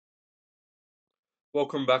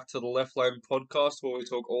Welcome back to the Leftlane Podcast, where we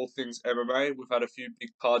talk all things MMA. We've had a few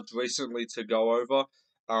big cards recently to go over,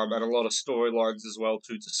 and a lot of storylines as well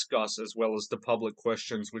to discuss, as well as the public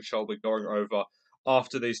questions, which I'll be going over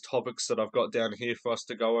after these topics that I've got down here for us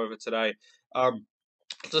to go over today.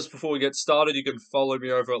 Just before we get started, you can follow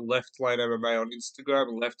me over at Leftlane MMA on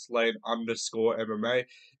Instagram. Leftlane_MMA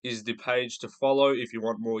is the page to follow if you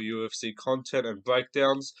want more UFC content and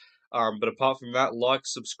breakdowns. But apart from that, like,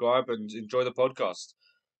 subscribe, and enjoy the podcast.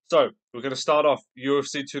 So, we're going to start off.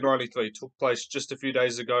 UFC 293 took place just a few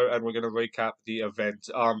days ago, and we're going to recap the event.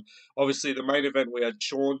 Obviously, the main event, we had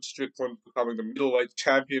Sean Strickland becoming the middleweight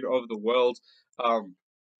champion of the world.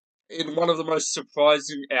 In one of the most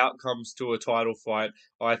surprising outcomes to a title fight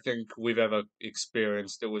I think we've ever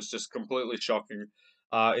experienced. It was just completely shocking.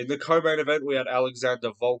 In the co-main event, we had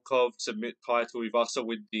Alexander Volkov submit Kaito Ivasa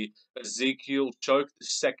with the Ezekiel choke, the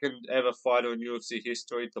second ever fighter in UFC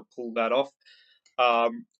history to pull that off.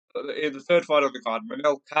 In the third fight on the card,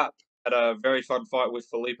 Manel Kape had a very fun fight with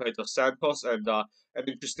Felipe dos Santos and an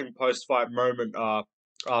interesting post-fight moment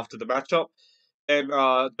after the matchup. And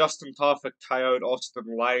Justin Tafa KO'd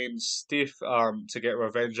Austin Lane stiff to get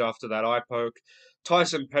revenge after that eye poke.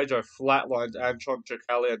 Tyson Pedro flatlined Anton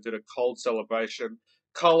Chikali and did a cold celebration.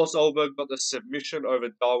 Carlos Olberg got the submission over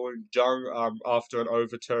Darwin Jung after an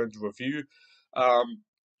overturned review.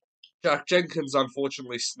 Jack Jenkins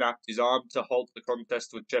unfortunately snapped his arm to halt the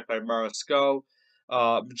contest with Chepe Mariscal.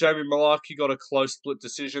 Jamie Malarkey got a close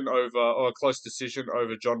decision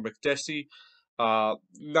over John McDessie.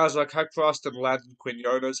 Nasrat Haqparast and Landon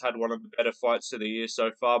Quinones had one of the better fights of the year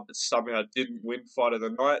so far, but somehow didn't win fight of the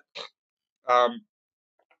night.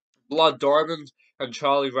 Blood Diamond and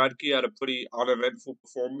Charlie Radke had a pretty uneventful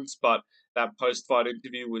performance, but that post-fight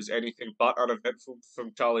interview was anything but uneventful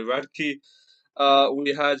from Charlie Radke.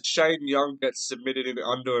 We had Shane Young get submitted in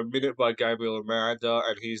under a minute by Gabriel Miranda,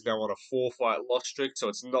 and he's now on a 4-fight loss streak, so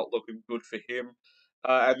it's not looking good for him.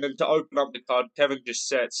 And then to open up the card, Kevin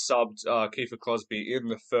Gisette subbed Kiefer Crosby in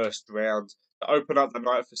the first round to open up the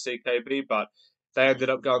night for CKB, but they ended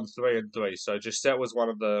up going 3-3. So Gisette was one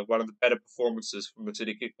of the better performances from the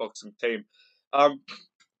City Kickboxing team.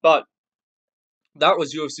 But that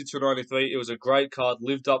was UFC 293. It was a great card,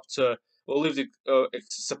 it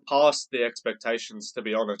surpassed the expectations, to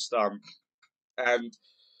be honest. And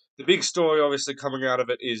the big story, obviously, coming out of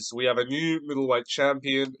it is we have a new middleweight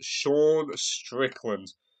champion, Sean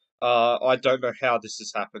Strickland. I don't know how this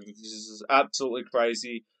has happened. This is absolutely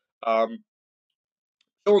crazy. Sean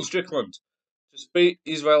Strickland just beat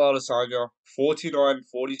Israel Adesanya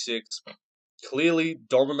 49-46. Clearly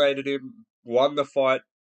dominated him, won the fight,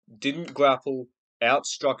 didn't grapple,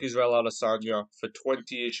 outstruck Israel Adesanya for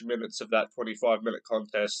 20-ish minutes of that 25-minute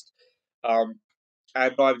contest. And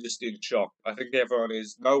I'm just in shock. I think everyone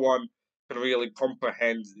is. No one can really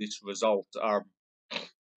comprehend this result.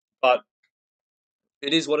 But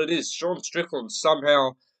it is what it is. Sean Strickland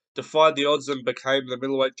somehow defied the odds and became the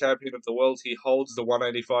middleweight champion of the world. He holds the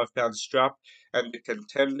 185-pound strap, and the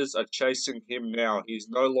contenders are chasing him now. He's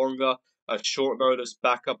no longer a short-notice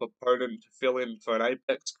backup opponent to fill in for an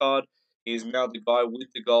Apex card. He is now the guy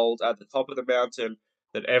with the gold at the top of the mountain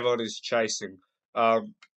that everyone is chasing.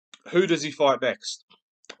 Who does he fight next?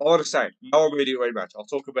 I want to say, no immediate rematch. I'll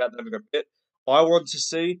talk about that in a bit. I want to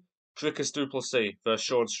see Dricus du Plessis versus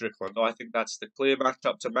Sean Strickland. I think that's the clear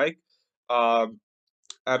matchup to make.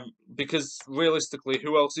 And because realistically,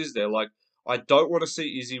 who else is there? Like, I don't want to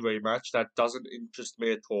see Izzy rematch. That doesn't interest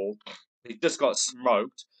me at all. He just got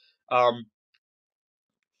smoked. Sean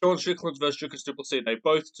Strickland versus Dricus du Plessis. They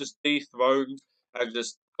both just dethroned and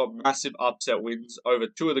just got massive upset wins over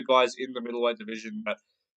two of the guys in the middleweight division that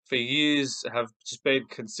for years have just been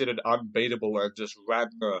considered unbeatable and just ran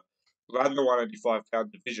the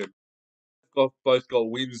 185-pound division. Both got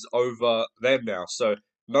wins over them now. So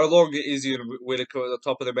no longer Izzy and Whitaker at the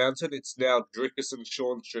top of the mountain. It's now Dricus and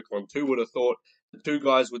Sean Strickland. Who would have thought the two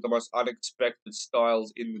guys with the most unexpected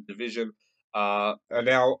styles in the division are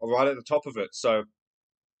now right at the top of it. So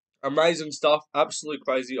amazing stuff. Absolutely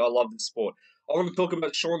crazy. I love this sport. I want to talk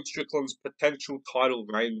about Sean Strickland's potential title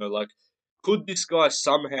reign, though. Like, could this guy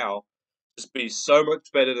somehow just be so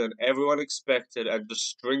much better than everyone expected and just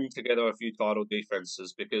string together a few title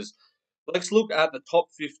defenses? Because let's look at the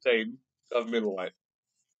top 15 of middleweight.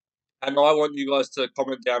 And I want you guys to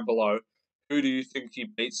comment down below, who do you think he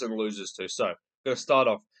beats and loses to? So, I'm going to start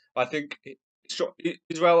off. I think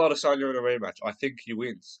Israel Adesanya in a rematch. I think he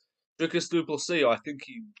wins. Dricus du Plessis, I think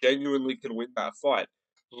he genuinely can win that fight.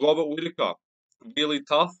 Robert Whitaker, really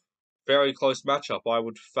tough, very close matchup. I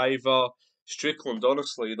would favour Strickland,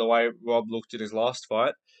 honestly, the way Rob looked in his last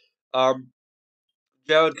fight.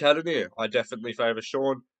 Jared Cannonier, I definitely favour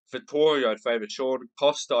Sean. Vittori, I'd favour Sean.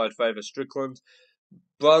 Costa, I'd favour Strickland.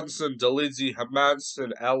 Brunson, Delizzi,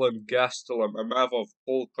 Hermanson, Allen, Gastelum, Amavov,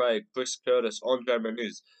 Paul Craig, Chris Curtis, Andre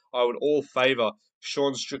Muniz. I would all favour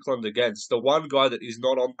Sean Strickland against. The one guy that is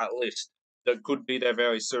not on that list that could be there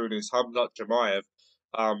very soon is Hamzat Jamayev.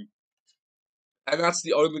 Um, and that's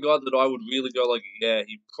the only guy that I would really go like, yeah,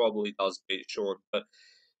 he probably does beat Sean. But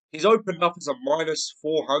he's opened up as a minus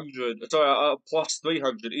 400, sorry, plus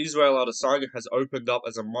 300. Israel Adesanya has opened up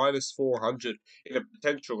as a minus 400 in a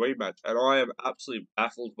potential rematch, and I am absolutely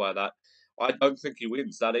baffled by that. I don't think he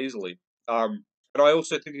wins that easily. And I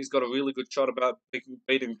also think he's got a really good shot about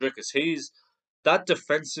beating Drickus. That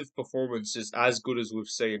defensive performance is as good as we've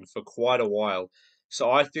seen for quite a while. So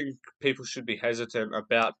I think people should be hesitant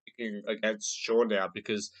about picking against Shaw now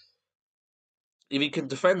because if he can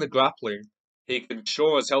defend the grappling, he can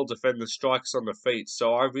sure as hell defend the strikes on the feet.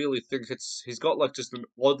 So I really think he's got like just an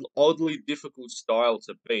oddly difficult style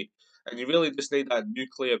to beat, and you really just need that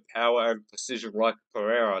nuclear power and precision like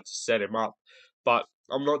Pereira to set him up. But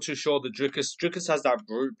I'm not too sure that Dricus has that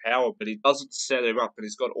brute power, but he doesn't set him up, and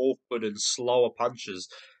he's got awkward and slower punches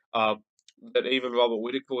uh, that even Robert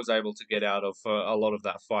Whitaker was able to get out of for a lot of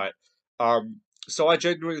that fight. So I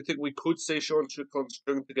genuinely think we could see Sean Strickland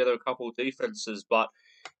string together a couple of defenses, but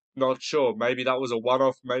not sure. Maybe that was a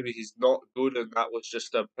one-off. Maybe he's not good, and that was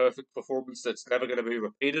just a perfect performance that's never going to be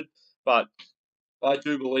repeated. But I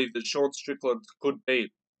do believe that Sean Strickland could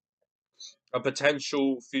be a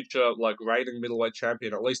potential future like reigning middleweight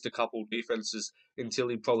champion. At least a couple defenses until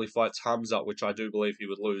he probably fights Hamza, which I do believe he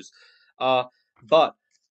would lose. But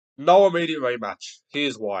no immediate rematch.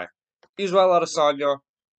 Here's why. Israel Adesanya,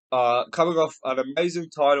 coming off an amazing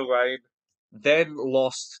title reign, then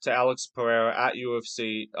lost to Alex Pereira at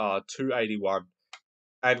UFC 281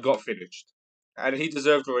 and got finished. And he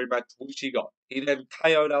deserved a rematch, which he got. He then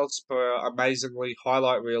KO'd Alex Pereira amazingly,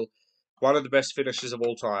 highlight reel, one of the best finishes of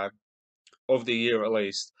all time, of the year at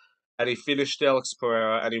least. And he finished Alex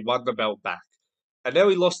Pereira and he won the belt back. And now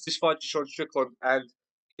he lost his fight to Sean Strickland, and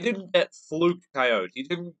he didn't get fluke KO'd. He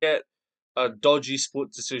didn't get a dodgy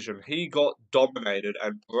split decision. He got dominated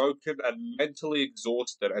and broken and mentally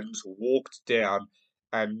exhausted and just walked down.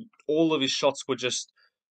 And all of his shots were just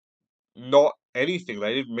not anything.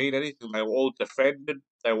 They didn't mean anything. They were all defended.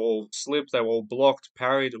 They were all slipped. They were all blocked,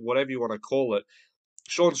 parried, whatever you want to call it.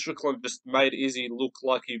 Sean Strickland just made Izzy look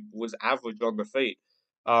like he was average on the feet.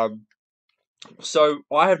 Um, so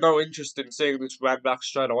I have no interest in seeing this ran back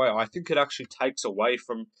straight away. I think it actually takes away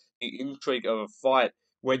from the intrigue of a fight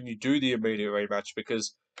when you do the immediate rematch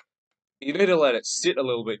because you need to let it sit a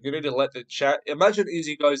little bit. You need to let the chat. Imagine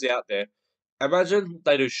Izzy goes out there. Imagine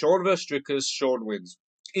they do Sean versus Strickers, Sean wins.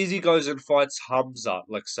 Izzy goes and fights Hamza,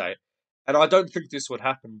 let's say. And I don't think this would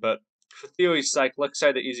happen, but for theory's sake, let's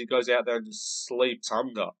say that Izzy goes out there and just sleeps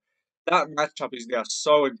Hamza. That matchup is now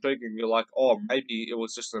so intriguing. You're like, oh, maybe it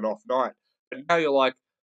was just an off night. But now you're like,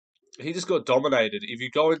 he just got dominated. If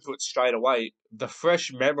you go into it straight away, the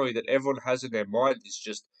fresh memory that everyone has in their mind is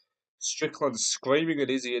just Strickland screaming at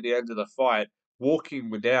Izzy at the end of the fight, walking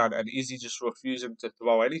him down, and Izzy just refusing to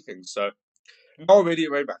throw anything. So, no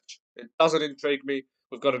immediate rematch. It doesn't intrigue me.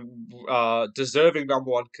 We've got a deserving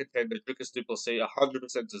number one contender, Dricus du Plessis,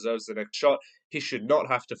 100% deserves the next shot. He should not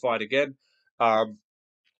have to fight again. Um,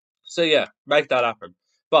 so yeah, make that happen.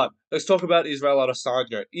 But let's talk about Israel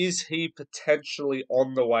Adesanya. Is he potentially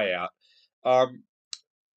on the way out? Um,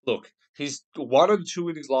 Look, he's 1-2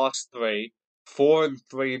 in his last three,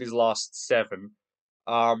 4-3 in his last seven,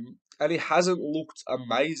 and he hasn't looked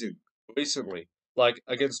amazing recently. Like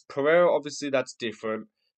against Pereira, obviously that's different.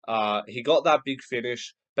 He got that big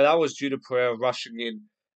finish, but that was due to Pereira rushing in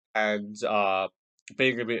and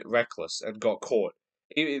being a bit reckless and got caught.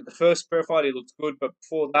 In the first Pereira fight, he looked good, but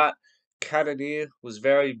before that, Cannonier was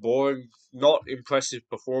very boring, not impressive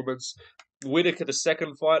performance. Whitaker, the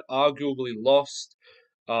second fight, arguably lost.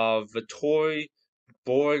 Vittori,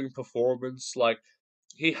 boring performance. Like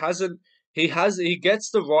he hasn't. He gets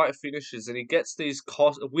the right finishes and he gets these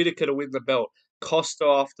Whitaker to win the belt. Costa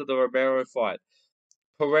after the Romero fight.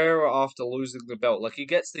 Pereira after losing the belt. Like he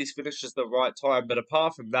gets these finishes the right time. But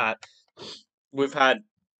apart from that, we've had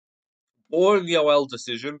boring Yoel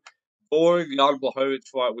decision, boring Jan Blachowicz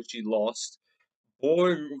fight which he lost,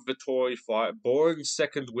 boring Vittori fight, boring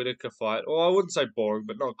second Whitaker fight. Or I wouldn't say boring,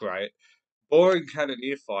 but not great. Boring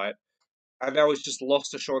Cannonier fight. And now he's just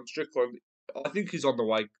lost to Sean Strickland. I think he's on the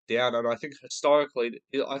way down, and I think historically,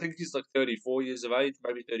 I think he's like 34 years of age,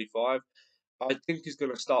 maybe 35. I think he's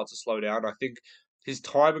going to start to slow down. I think his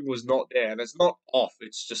timing was not there, and it's not off.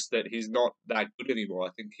 It's just that he's not that good anymore.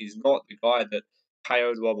 I think he's not the guy that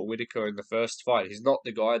KO'd Robert Whittaker in the first fight. He's not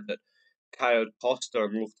the guy that KO'd Costa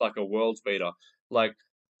and looked like a world beater. Like,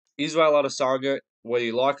 Israel Adesanya, whether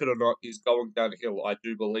you like it or not, is going downhill. I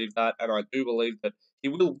do believe that, and I do believe that he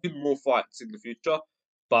will win more fights in the future,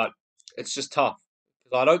 but it's just tough.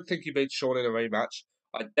 Because I don't think he beats Sean in a rematch.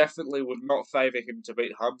 I definitely would not favour him to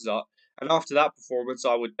beat Hamza, and after that performance,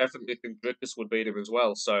 I would definitely think Dricus would beat him as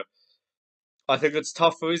well. So I think it's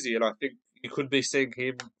tough for Izzy, and I think you could be seeing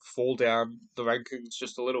him fall down the rankings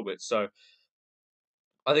just a little bit. So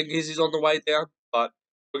I think Izzy's on the way down, but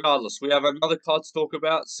regardless, we have another card to talk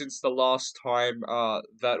about since the last time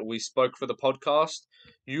that we spoke for the podcast.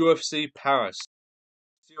 UFC Paris.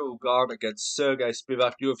 Cyril Gane against Sergey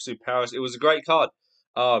Spivak, UFC Paris. It was a great card.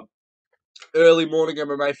 Uh, Early morning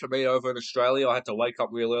MMA for me over in Australia. I had to wake up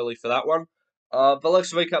real early for that one. But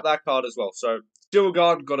let's recap that card as well. So, Cyril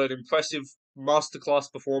Gane got an impressive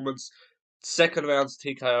masterclass performance. Second round's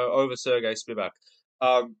TKO over Sergey Spivak.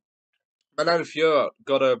 Manon Fiora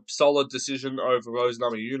got a solid decision over Rose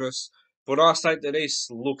Namajunas. Bernard St. Denis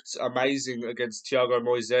looked amazing against Thiago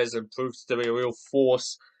Moises and proved to be a real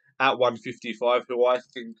force at 155, who I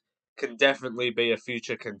think can definitely be a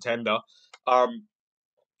future contender.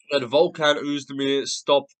 And Volkan Oezdemir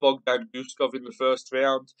stopped Bogdan Guskov in the first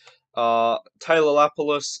round. Taylor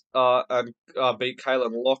Lapalus and beat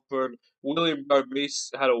Kalen Lochburn. William Gomis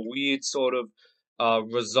had a weird sort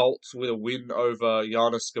of result with a win over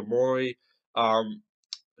Giannis Gamori.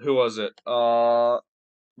 Who was it?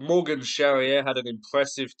 Morgan Charrier had an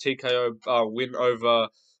impressive TKO win over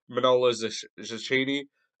Manolo Zacchini.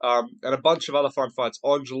 And a bunch of other fun fights.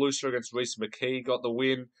 Angelusa against Reese McKee got the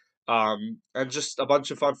win. And just a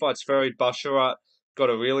bunch of fun fights. Farid Basharat got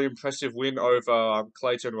a really impressive win over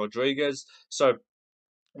Clayton Rodriguez. So,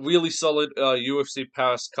 really solid UFC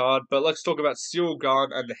Paris card. But let's talk about Cyril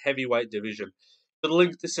Gane and the heavyweight division. To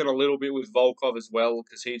link this in a little bit with Volkov as well,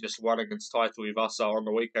 because he just won against Taito Ivasa on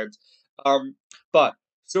the weekend. But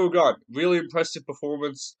Cyril Gane, really impressive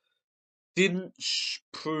performance. Didn't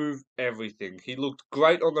prove everything. He looked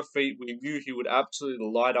great on the feet. We knew he would absolutely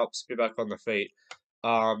light up Spivak on the feet.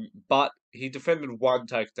 But he defended one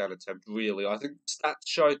takedown attempt, really. I think stats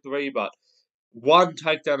show three, but one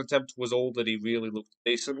takedown attempt was all that he really looked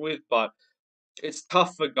decent with. But it's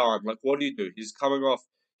tough for Gane. Like, what do you do? He's coming off.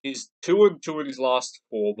 He's 2-2 in his last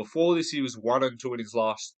four. Before this, he was 1-2 in his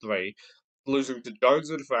last three, losing to Jones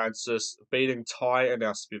and Francis, beating Ty and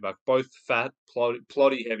now Spivak, both fat,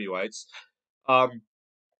 ploddy heavyweights. Um,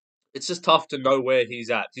 it's just tough to know where he's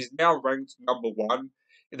at. He's now ranked number one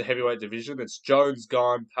in the heavyweight division. It's Jones,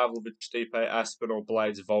 Gane, Pavlovich, Stipe, Aspinall,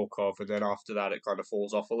 Blades, Volkov, and then after that, it kind of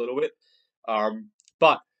falls off a little bit.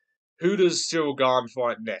 But who does Cyril Gane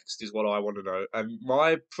fight next is what I want to know. And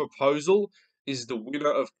my proposal is the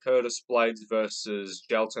winner of Curtis Blades versus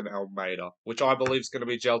Gelton Almeida, which I believe is going to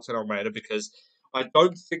be Gelton Almeida because I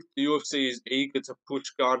don't think the UFC is eager to push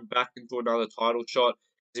Gane back into another title shot.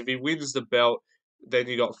 If he wins the belt, then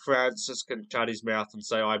you got Francis can shut his mouth and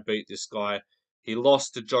say, I beat this guy. He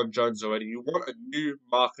lost to John Jones already. You want a new,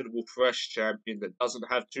 marketable, fresh champion that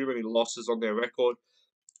doesn't have too many losses on their record,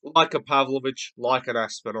 like a Pavlovich, like an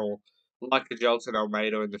Aspinall, like a Gelton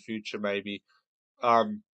Almeida in the future, maybe.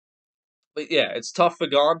 Um, but yeah, it's tough for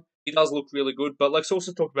Gane. He does look really good, but let's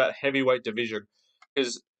also talk about heavyweight division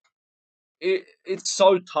because it's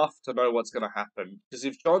so tough to know what's going to happen. Because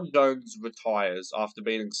if John Jones retires after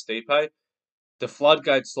beating Stipe, the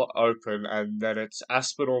floodgates open, and then it's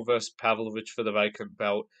Aspinall versus Pavlovich for the vacant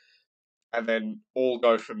belt, and then all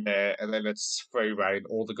go from there, and then it's free reign.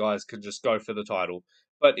 All the guys can just go for the title.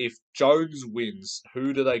 But if Jones wins,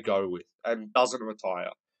 who do they go with and doesn't retire?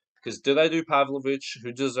 Because do they do Pavlovich,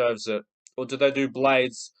 who deserves it, or do they do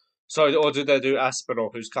Blades? Or do they do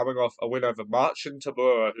Aspinall, who's coming off a win over Marcin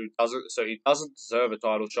Tabura, who doesn't, so he doesn't deserve a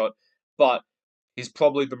title shot, but he's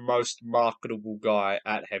probably the most marketable guy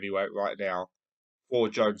at heavyweight right now for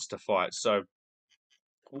Jones to fight. So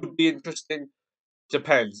would be interesting.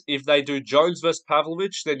 Depends. If they do Jones versus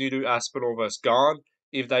Pavlovich, then you do Aspinall versus Gane.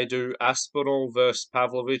 If they do Aspinall versus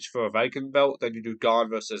Pavlovich for a vacant belt, then you do Gane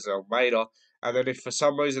versus Almeida. And then if for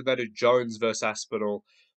some reason they do Jones versus Aspinall,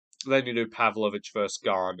 then you do Pavlovich versus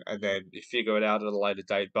Gane, and then you figure it out at a later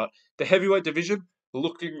date. But the heavyweight division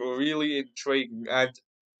looking really intriguing, and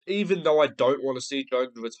even though I don't want to see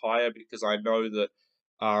Jones retire because I know that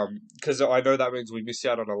because I know that means we miss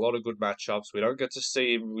out on a lot of good matchups. We don't get to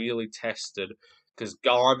see him really tested because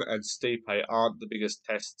Gane and Stipe aren't the biggest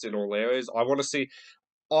tests in all areas. I want to see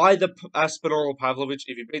either Aspinall or Pavlovich.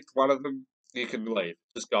 If you beat one of them, you can leave.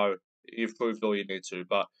 Just go. You've proved all you need to.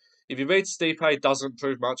 But if you beat Stipe, it doesn't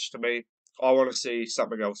prove much to me. I want to see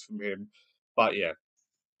something else from him. But yeah.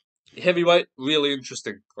 Heavyweight, really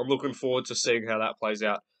interesting. I'm looking forward to seeing how that plays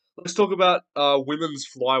out. Let's talk about women's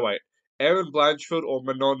flyweight. Erin Blanchfield or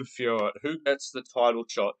Manon Fiorot. Who gets the title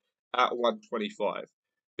shot at 125?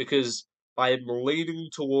 Because I am leaning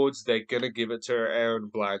towards they're going to give it to Erin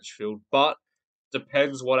Blanchfield, but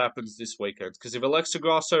depends what happens this weekend. Because if Alexa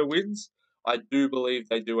Grasso wins, I do believe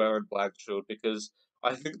they do Erin Blanchfield because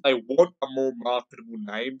I think they want a more marketable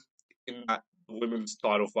name in that women's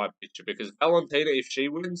title fight picture. Because Valentina, if she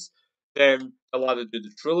wins, then they'll either do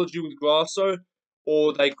the trilogy with Grasso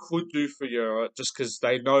or they could do Fiora just because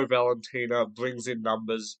they know Valentina brings in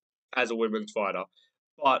numbers as a women's fighter.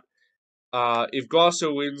 But if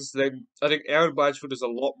Grasso wins, then I think Aaron Blanchford is a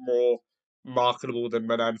lot more marketable than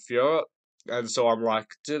Manan Fiora. And so I'm like,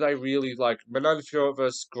 do they really like Manan Fiora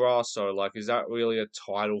versus Grasso? Like, is that really a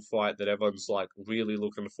title fight that everyone's like really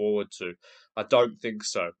looking forward to? I don't think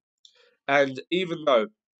so. And even though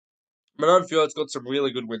Manon Field's got some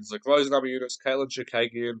really good wins, like Rose Namajunas, Caitlin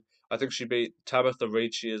Chikagian. I think she beat Tabitha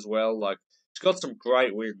Ricci as well. Like, she's got some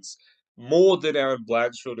great wins. More than Aaron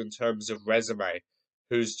Blanchfield in terms of resume,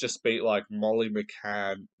 who's just beat like Molly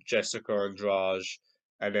McCann, Jessica Andrade,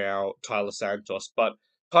 and now Tyler Santos. But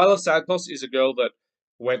Tyler Santos is a girl that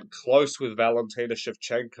went close with Valentina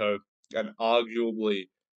Shevchenko and arguably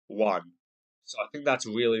won. So I think that's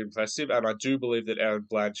really impressive, and I do believe that Aaron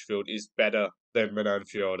Blanchfield is better than Manon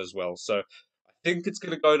Fiord as well. So I think it's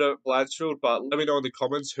going to go to Blanchfield, but let me know in the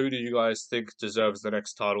comments who do you guys think deserves the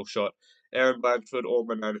next title shot, Aaron Blanchfield or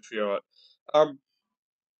Manon Fiord. Um,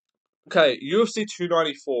 okay, UFC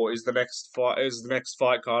 294 is the next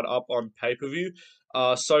fight card up on pay per view.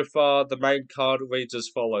 So far the main card reads as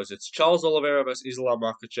follows: it's Charles Oliveira versus Islam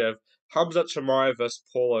Makhachev, Hamzat Chimaev versus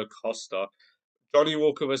Paulo Costa, Johnny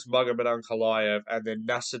Walker versus Magomed Ankalaev, and then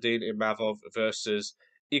Nasruddin Imavov versus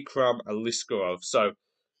Ikram Aliskerov. So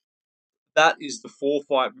that is the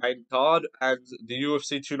four-fight main card, and the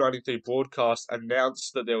UFC 293 broadcast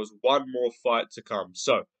announced that there was one more fight to come.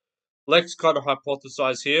 So let's kind of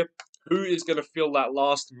hypothesize here. Who is going to fill that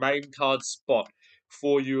last main card spot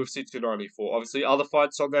for UFC 294? Obviously, other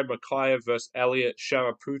fights on there, Makayev versus Elliott,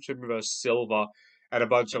 Sharaputin versus Silva, and a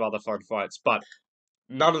bunch of other fun fights. But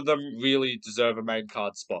none of them really deserve a main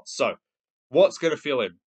card spot. So, what's going to fill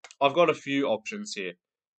in? I've got a few options here.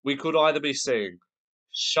 We could either be seeing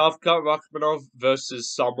Shavkat Rakhmonov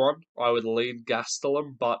versus someone. I would lean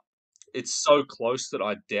Gastelum, but it's so close that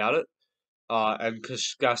I doubt it. And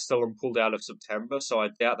because Gastelum pulled out of September, so I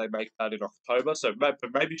doubt they make that in October. So, but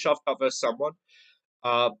maybe Shavkat versus someone.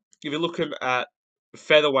 If you're looking at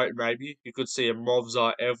featherweight, maybe you could see a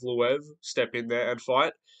Movzar Evloev step in there and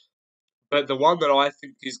fight. But the one that I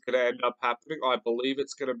think is going to end up happening, I believe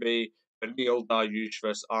it's going to be Anil Dariush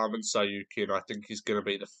versus Arman Sayuki, and I think he's going to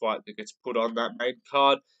be the fight that gets put on that main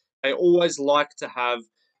card. They always like to have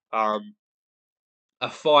um, a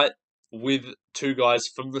fight with two guys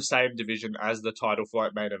from the same division as the title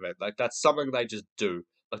fight main event. Like, that's something they just do.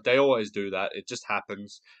 Like, they always do that. It just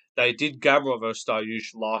happens. They did Gamrot versus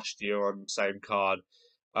Dariush last year on the same card.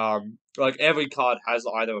 Like, every card has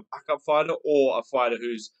either a backup fighter or a fighter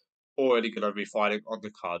who's already going to be fighting on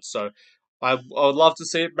the card. So I would love to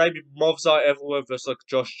see it. Maybe Movzar Evloev versus like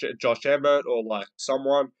Josh Emmett or like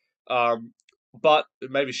someone. Um, but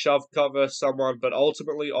maybe Shove cover someone. But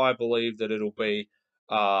ultimately, I believe that it'll be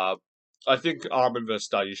uh, I think Armin versus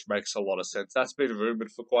Dariush makes a lot of sense. That's been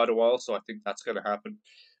rumored for quite a while, so I think that's going to happen.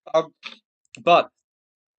 Um, but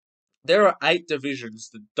there are 8 divisions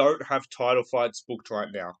that don't have title fights booked right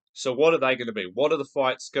now. So what are they going to be? What are the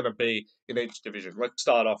fights going to be in each division? Let's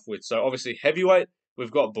start off with, so obviously heavyweight,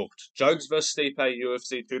 we've got booked. Jones versus Stipe,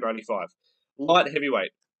 UFC 295. Light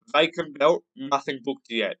heavyweight, vacant belt, nothing booked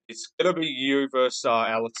yet. It's going to be you versus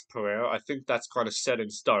Alex Pereira. I think that's kind of set in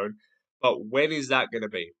stone. But when is that going to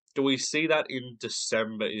be? Do we see that in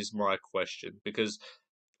December is my question. Because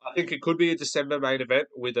I think it could be a December main event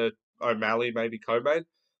with a O'Malley maybe co-main,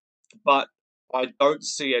 but I don't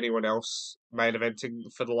see anyone else main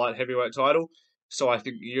eventing for the light heavyweight title. So I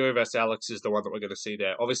think you versus Alex is the one that we're going to see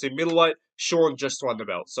there. Obviously, middleweight, Sean just won the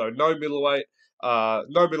belt, so no middleweight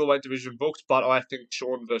division booked. But I think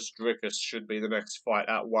Sean versus Drickus should be the next fight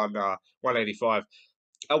at 185.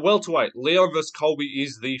 At welterweight, Leon versus Colby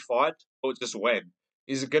is the fight, but just when?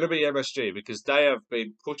 Is it going to be MSG? Because they have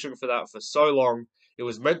been pushing for that for so long. It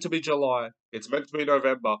was meant to be July. It's meant to be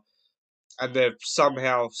November, and they've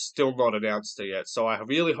somehow still not announced it yet. So I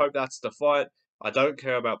really hope that's the fight. I don't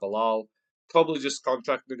care about Bilal. Probably just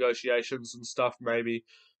contract negotiations and stuff, maybe.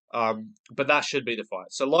 But that should be the fight.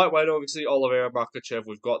 So lightweight, obviously, Oliveira Makhachev,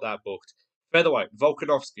 we've got that booked. Featherweight,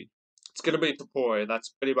 Volkanovski. It's going to be Topuria.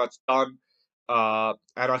 That's pretty much done.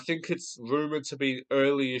 And I think it's rumored to be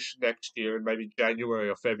early-ish next year, in maybe January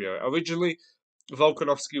or February. Originally,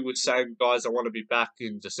 Volkanovski was saying, guys, I want to be back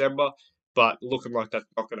in December, but looking like that's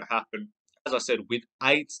not going to happen. As I said, with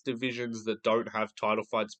 8 divisions that don't have title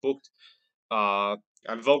fights booked,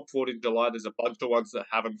 and Volk fought in July, there's a bunch of ones that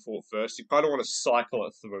haven't fought first. You kind of want to cycle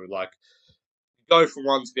it through, like go from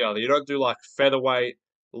one to the other. You don't do like featherweight,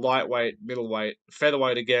 lightweight, middleweight,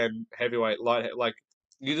 featherweight again, heavyweight, light. Like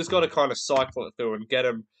you just got to kind of cycle it through and get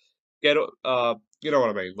you know what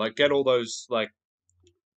I mean? Like get all those like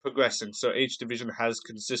progressing, so each division has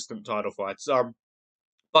consistent title fights.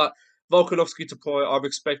 But Volkanovski to point, I'm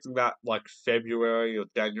expecting that like February or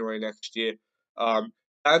January next year.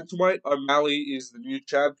 Bantamweight, O'Malley is the new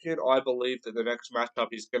champion. I believe that the next matchup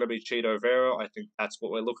is going to be Chito Vera. I think that's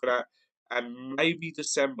what we're looking at. And maybe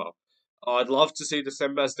December. I'd love to see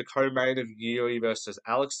December as the co-main of Yuri versus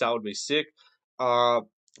Alex. That would be sick. Uh,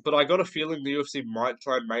 but I got a feeling the UFC might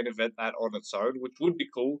try and main event that on its own, which would be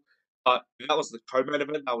cool. But if that was the co-main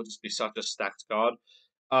event, that would just be such a stacked card.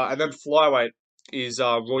 And then flyweight is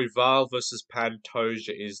Royval versus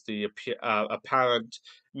Pantoja is the apparent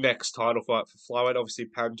next title fight for flyweight. Obviously,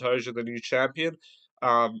 Pantoja, the new champion.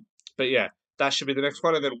 But yeah, that should be the next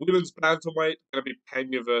one. And then women's bantamweight going to be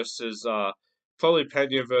Pena versus probably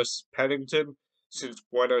Pena versus Pennington, since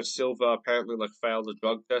Bueno Silva apparently like failed a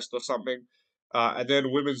drug test or something. And then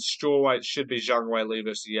women's strawweight should be Zhang Weili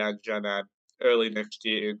versus Yan Jianan early next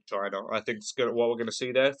year in China. I think it's what we're going to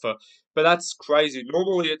see there. But that's crazy.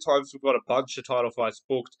 Normally, at times we've got a bunch of title fights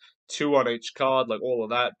booked, 2 on each card, like all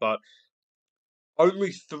of that. But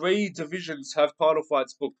only 3 divisions have title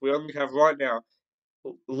fights booked. We only have right now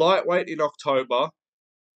lightweight in October.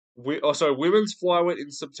 Women's flyweight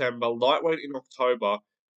in September, lightweight in October,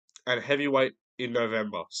 and heavyweight in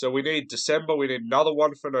November. So we need December. We need another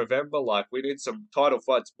one for November. Like we need some title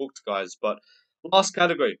fights booked, guys. But last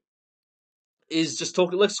category is just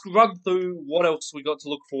talking. Let's run through what else we got to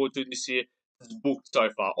look forward to this year. Booked so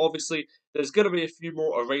far. Obviously, there's going to be a few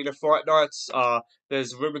more arena fight nights.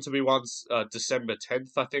 There's rumored to be one December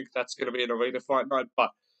 10th. I think that's going to be an arena fight night.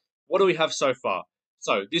 But what do we have so far?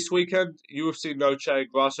 So this weekend, UFC Noche,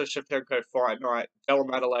 Grasso Shevchenko fight night, Della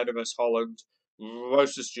Maddalena vs Holland,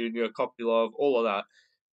 Rosas Jr., Kopylov, all of that.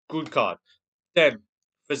 Good card. Then,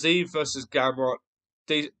 Fiziev versus Gamrot,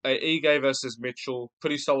 Ige versus Mitchell,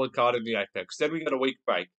 pretty solid card in the Apex. Then we got a week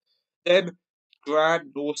break. Then,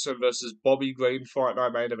 Grant Dawson versus Bobby Green fight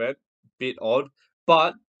night main event. Bit odd,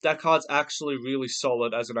 but that card's actually really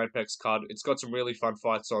solid as an Apex card. It's got some really fun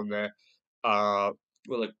fights on there.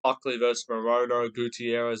 Like Buckley versus Morono,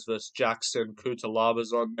 Gutierrez versus Jackson,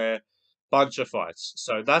 Kutalaba's on there. Bunch of fights.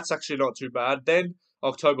 So that's actually not too bad. Then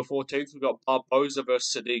October 14th, we've got Barboza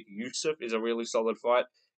versus Sadiq Yusuf is a really solid fight.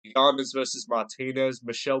 Yanez versus Martinez,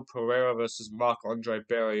 Michelle Pereira versus Marc-Andre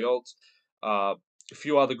Barriault. A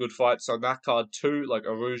few other good fights on that card too, like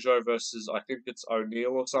Arujo versus, I think it's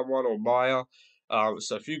O'Neill or someone, or Maya.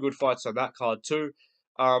 So a few good fights on that card too.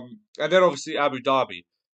 And then obviously Abu Dhabi.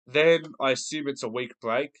 Then I assume it's a week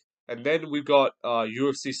break. And then we've got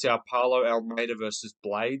UFC Sao Paulo, Almeida versus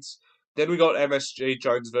Blades. Then we got MSG,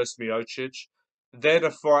 Jones versus Miocic. Then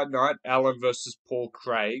a fight night, Allen versus Paul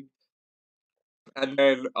Craig. And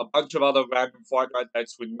then a bunch of other random fight night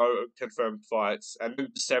dates with no confirmed fights. And then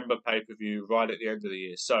December pay-per-view right at the end of the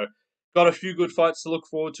year. So got a few good fights to look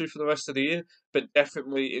forward to for the rest of the year. But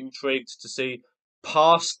definitely intrigued to see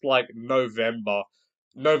past like November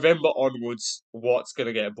onwards, what's going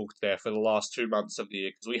to get booked there for the last 2 months of the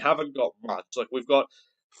year. Because we haven't got much. Like we've got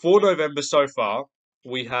for November so far,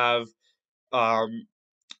 we have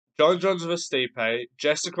John Jones versus Stipe,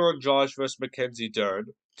 Jessica Andrade versus Mackenzie Dern,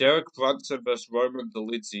 Derek Brunson versus Roman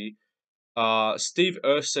Dolidze, Steve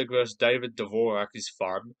Erceg versus David Dvorak is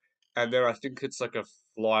fun, and then I think it's like a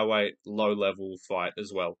flyweight low-level fight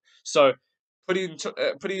as well. So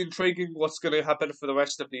pretty intriguing what's going to happen for the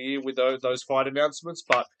rest of the year with those fight announcements.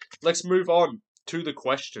 But let's move on to the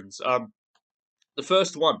questions. The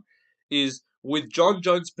first one is, with John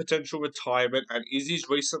Jones' potential retirement and Izzy's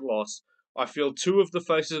recent loss, I feel 2 of the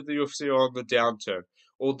faces of the UFC are on the downturn.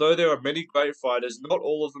 Although there are many great fighters, not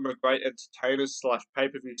all of them are great entertainers /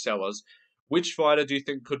 pay-per-view sellers. Which fighter do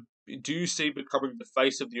you see becoming the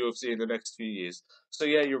face of the UFC in the next few years? So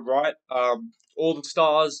yeah, you're right. All the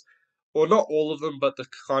stars, or not all of them, but the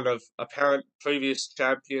kind of apparent previous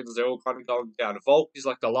champions, they're all kind of going down. Volk is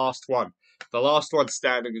like the last one. The last one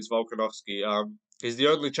standing is Volkanovski. He's the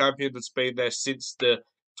only champion that's been there since the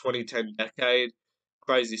 2010 decade.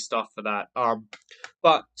 Crazy stuff for that.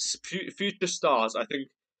 But future stars, I think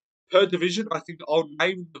per division, I think I'll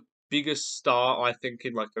name the biggest star. I think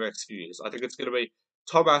in like the next few years, I think it's going to be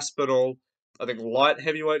Tom Aspinall, I think light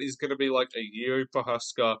heavyweight is going to be like a Yuri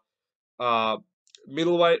Prohaska. Uh,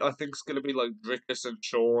 Middleweight, I think, is going to be like Drickus and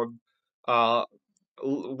Sean. Uh,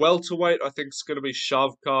 Welterweight, I think, is going to be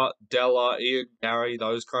Shavkat, Della, Ian, Gary,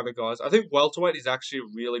 those kind of guys. I think welterweight is actually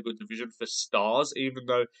a really good division for stars, even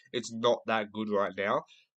though it's not that good right now.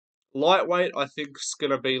 Lightweight, I think, is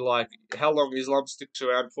going to be like how long Islam sticks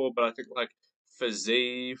around for, but I think like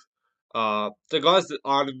Fazeev, the guys that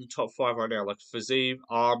aren't in the top five right now, like Fazeev,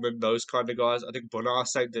 Armin, those kind of guys. I think Bonar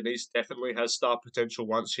St. Denis definitely has star potential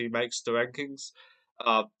once he makes the rankings.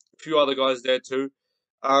 A few other guys there too.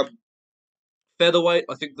 Um, Featherweight,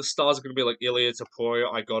 I think the stars are going to be like Ilya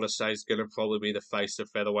Taporia. I gotta say, is going to probably be the face of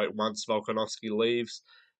featherweight once Volkanovski leaves.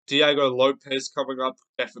 Diego Lopez coming up,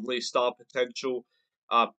 definitely star potential.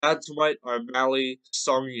 Bantamweight, O'Malley,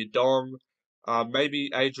 Song Yadong, maybe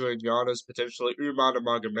Adrian Yanez potentially, Umar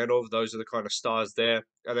Nurmagomedov. Those are the kind of stars there.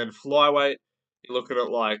 And then flyweight, you're looking at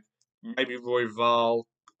like maybe Roy Val,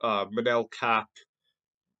 Manel Cap,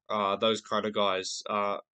 those kind of guys.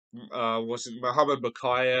 Was it Muhammad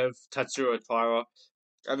Bakayev, Tatsuro Taira,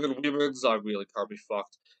 and then women's, I really can't be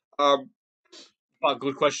fucked. But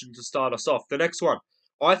good question to start us off. The next one,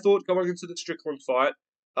 I thought going into the Strickland fight,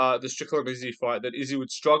 the Strickland Izzy fight, that Izzy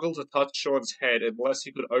would struggle to touch Sean's head unless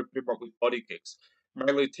he could open him up with body kicks,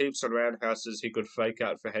 mainly teeps and roundhouses he could fake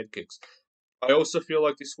out for head kicks. I also feel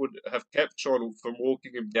like this would have kept Sean from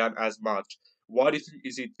walking him down as much. Why do you think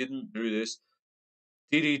Izzy didn't do this?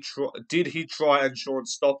 Did he try and Sean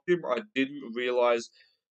stopped him? I didn't realize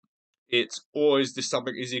it, or is this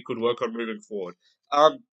something Izzy could work on moving forward?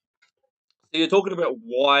 So you're talking about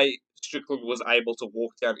why Strickland was able to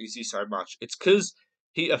walk down Izzy so much. It's because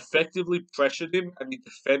he effectively pressured him and he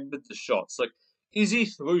defended the shots. Like Izzy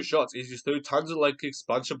threw shots. Izzy threw tons of leg kicks,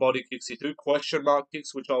 bunch of body kicks. He threw question mark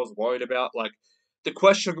kicks, which I was worried about. Like the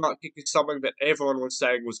question mark kick is something that everyone was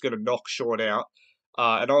saying was going to knock Sean out.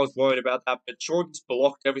 And I was worried about that, but Sean just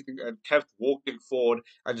blocked everything and kept walking forward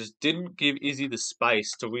and just didn't give Izzy the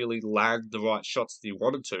space to really land the right shots that he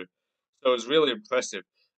wanted to. So it was really impressive.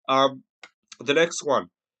 The next one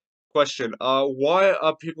question: why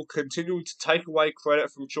are people continuing to take away credit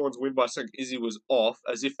from Sean's win by saying Izzy was off,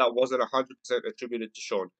 as if that wasn't 100% attributed to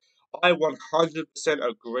Sean? I 100%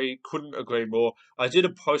 agree. Couldn't agree more. I did a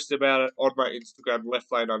post about it on my Instagram,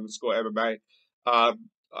 Leftlane_MMA.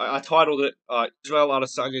 I titled it Israel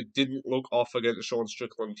Adesanya didn't look off against Sean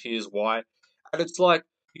Strickland. Here's why. And it's like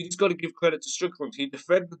you just got to give credit to Strickland. He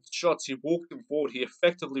defended the shots. He walked him forward. He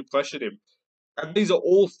effectively pressured him. And these are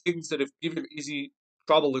all things that have given Izzy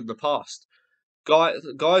trouble in the past. Guys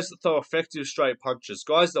that throw effective straight punches,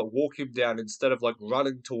 guys that walk him down instead of like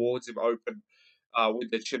running towards him open, with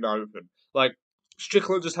their chin open. Like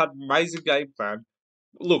Strickland just had an amazing game plan.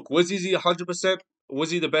 Look, was Izzy 100%?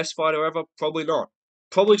 Was he the best fighter ever? Probably not.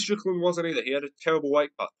 Probably Strickland wasn't either. He had a terrible weight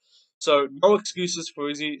cut. So no excuses for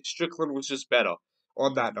Izzy. Strickland was just better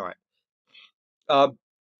on that night. Um,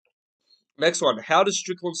 Next one. How does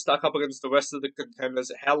Strickland stack up against the rest of the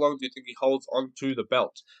contenders? How long do you think he holds onto the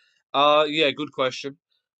belt? Yeah, good question.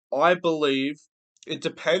 I believe it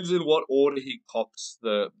depends in what order he cops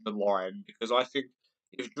the line, because I think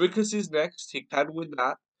if Drickus is next, he can win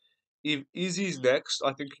that. If Izzy's next,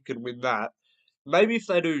 I think he can win that. Maybe if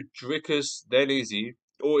they do Drickus, then Izzy,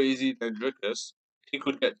 or Izzy, then Drickus, he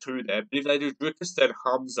could get two there. But if they do Drickus, then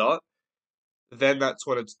Hamza, then that's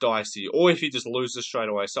when it's dicey. Or if he just loses straight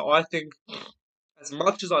away. So I think as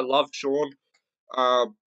much as I love Sean,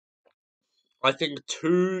 um, I think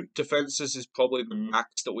two defenses is probably the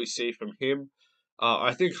max that we see from him.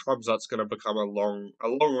 I think Hamzat's going to become a long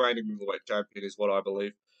reigning middleweight champion, is what I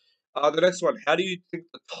believe. The next one: how do you think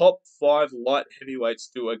the top five light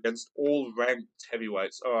heavyweights do against all ranked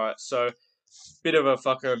heavyweights? All right, so bit of a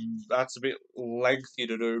fucking that's a bit lengthy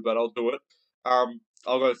to do, but I'll do it.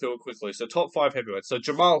 I'll go through it quickly. So top five heavyweights. So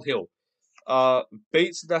Jamal Hill.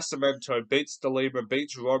 Beats Nascimento, beats Delima,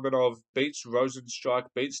 beats Romanov, beats Rosenstrike,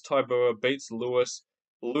 beats Tybura, beats Lewis,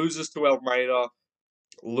 loses to Almeida,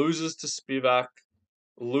 loses to Spivak,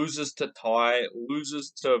 loses to Ty,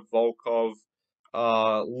 loses to Volkov,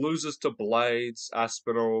 loses to Blades,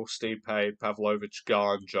 Aspinall, Stipe, Pavlovich,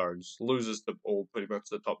 Gane, Jones. Loses to all pretty much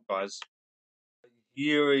the top guys.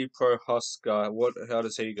 Yuri Prohaska, how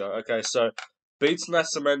does he go? Okay, so beats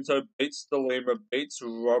Nascimento, beats Delima, beats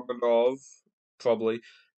Romanov, probably,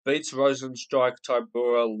 beats Rosenstrike,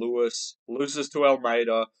 Tybura, Lewis, loses to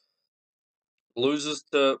Almeida, loses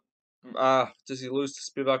to, does he lose to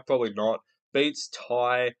Spivak? Probably not. Beats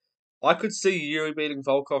Ty. I could see Yuri beating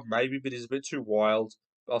Volkov maybe, but he's a bit too wild.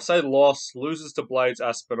 I'll say loss, loses to Blades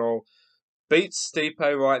Aspinall, beats Stipe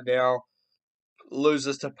right now,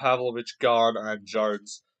 loses to Pavlovich, Gane, and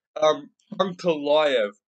Jones.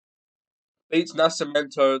 Ankalaev beats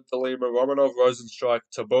Nascimento, De Lima, Romanov, Rosenstrike,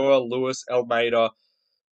 Tabora, Lewis, Almeida.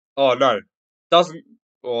 Oh, no. Doesn't.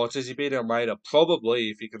 Or does he beat Almeida? Probably,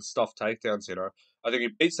 if he can stuff takedowns, you know. I think he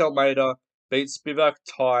beats Almeida, beats Spivak,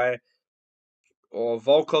 Tai, or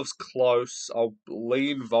Volkov's close. I'll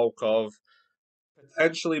lean Volkov.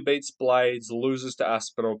 Potentially beats Blades, loses to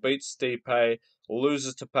Aspinall, beats Stipe,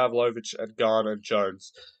 loses to Pavlovich and Gane and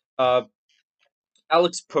Jones. Uh,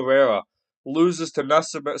 Alex Pereira loses to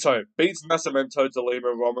beats Nascimento, De Lima,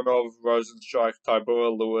 Romanov, Rosenstrike,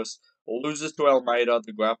 Tybura, Lewis, loses to Almeida,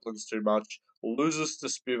 the grappling's too much, loses to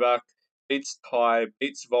Spivak, beats Tai,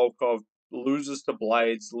 beats Volkov, loses to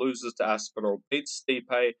Blades, loses to Aspinall, beats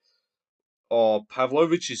Stipe. Oh,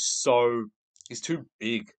 Pavlovich he's too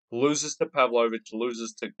big. Loses to Pavlovich,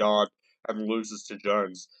 loses to Gane, and loses to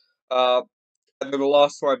Jones. And then the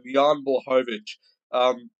last one, Jan Blachowicz.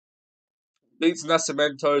 Beats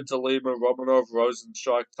Nascimento, De Lima, Romanov,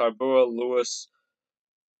 Rosenstrike, Tybura, Lewis.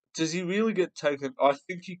 Does he really get taken? I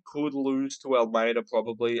think he could lose to Almeida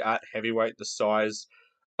probably at heavyweight the size.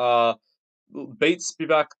 Uh, Beats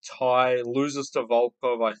Spivak, Tai, loses to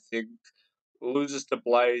Volkov, I think. Loses to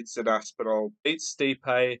Blades and Aspinall. Beats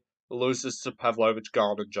Stipe, loses to Pavlovich,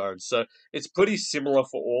 Gane and Jones. So it's pretty similar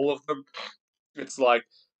for all of them. It's like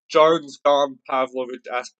Jones, Gane, Pavlovich,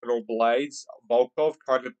 Aspinall, Blades, Volkov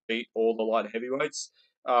kind of beat all the light heavyweights.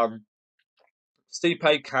 Um,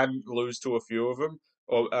 Stipe can lose to a few of them,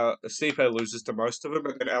 or Stipe loses to most of them,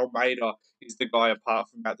 and then Almeida is the guy apart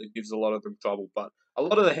from that gives a lot of them trouble. But a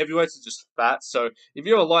lot of the heavyweights are just fat, so if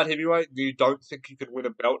you're a light heavyweight and you don't think you can win a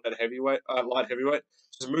belt at light heavyweight,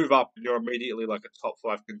 just move up and you're immediately like a top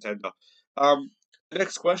 5 contender. The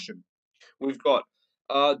next question we've got.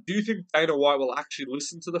 Do you think Dana White will actually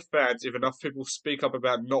listen to the fans if enough people speak up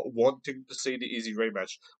about not wanting to see the Izzy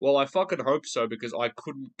rematch? Well, I fucking hope so because I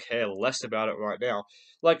couldn't care less about it right now.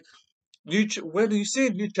 Like, when you see a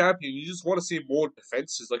new champion, you just want to see more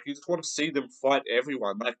defenses. Like, you just want to see them fight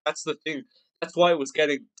everyone. Like, that's the thing. That's why it was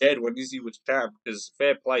getting dead when Izzy was champ because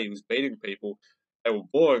fair play, he was beating people. They were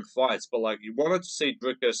boring fights, but like, you wanted to see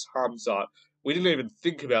Dricus, Hamzat. We didn't even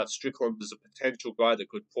think about Strickland as a potential guy that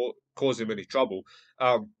could cause him any trouble.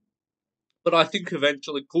 Um, but I think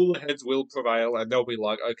eventually cooler heads will prevail and they'll be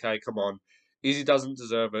like, okay, come on. Izzy doesn't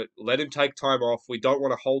deserve it. Let him take time off. We don't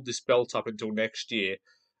want to hold this belt up until next year.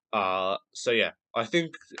 So yeah, I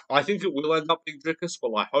think it will end up being Dricus.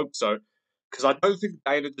 Well, I hope so, because I don't think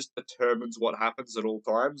Dana just determines what happens at all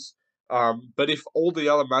times. But if all the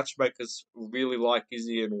other matchmakers really like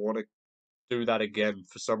Izzy and want to do that again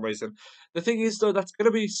for some reason, the thing is though that's going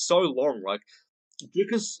to be so long. Like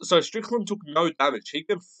Dricus, so Strickland took no damage. He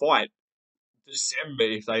can fight December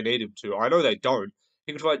if they need him to. I know they don't.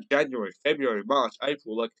 He could fight January, February, March,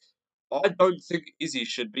 April. Like I don't think Izzy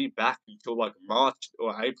should be back until like March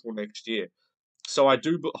or April next year. So I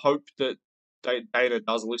do hope that Dana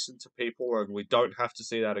does listen to people and we don't have to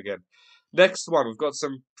see that again. Next one, we've got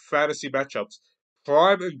some fantasy matchups.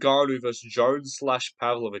 Prime and Ganu versus Jones slash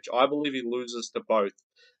Pavlovich. I believe he loses to both.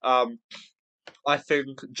 Um, I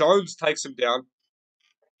think Jones takes him down,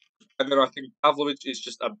 and then I think Pavlovich is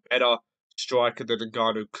just a better striker than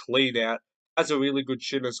Ngannou, clean out, has a really good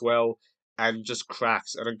chin as well, and just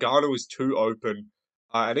cracks. And Ngannou is too open.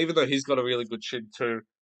 And even though he's got a really good chin too,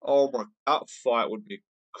 oh my, that fight would be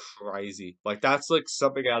crazy. Like, that's like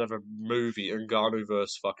something out of a movie, Ngannou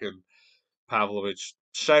versus fucking Pavlovich.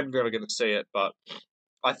 Shame I'm never going to see it, but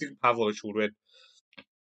I think Pavlovich will win.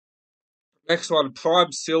 Next one,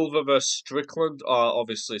 Prime Silver versus Strickland.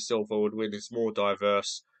 Obviously, Silver would win. It's more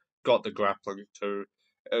diverse. Got the grappling too.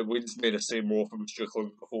 We just need to see more from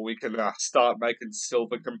Strickland before we can start making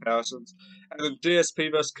Silver comparisons. And then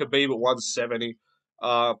GSP versus Khabib at 170.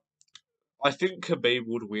 Uh, I think Khabib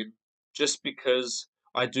would win just because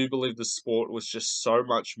I do believe the sport was just so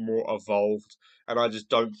much more evolved, and I just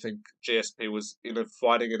don't think GSP was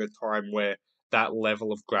fighting in a time where that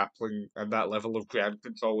level of grappling and that level of ground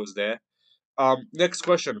control was there. Next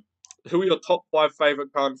question. Who are your top 5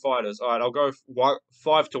 favorite current fighters? All right, I'll go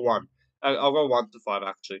 5 to 1. I'll go 1 to 5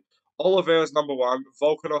 actually. Oliveira's number 1,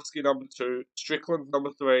 Volkanovski number 2, Strickland number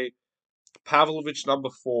 3, Pavlovich number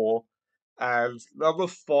 4, and number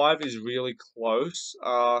 5 is really close.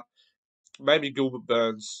 Maybe Gilbert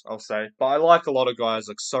Burns, I'll say. But I like a lot of guys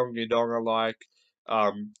like Song Yudong. I like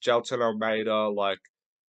Jalton Almeida, like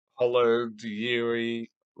Holland, Yuri,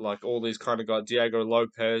 like all these kind of guys, Diego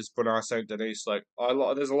Lopez, Bernard Saint Denis.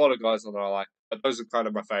 There's a lot of guys that I like, but those are kind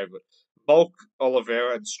of my favorite. Volk,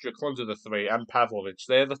 Oliveira, and Strickland are the 3, and Pavlovich.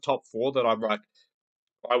 They're the top 4 that I'm like,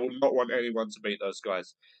 I would not want anyone to beat those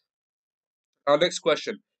guys. Our next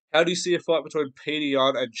question: How do you see a fight between Peter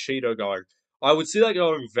Yan and Chito going? I would see that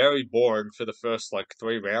going very boring for the first like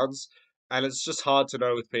 3 rounds, and it's just hard to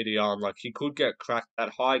know with Peter Yan. Like he could get cracked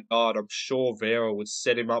that high guard. I'm sure Vera would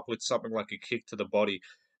set him up with something like a kick to the body,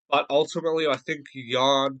 but ultimately I think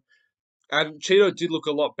Yan and Chito did look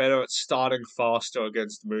a lot better at starting faster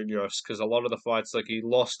against Munoz because a lot of the fights like he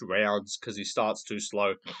lost rounds because he starts too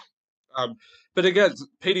slow. Um, but again,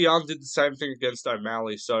 Peter Yan did the same thing against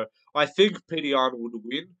O'Malley, so I think Peter Yan would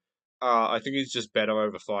win. I think he's just better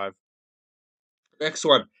over 5. Next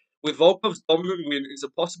one. With Volkov's dominant win, is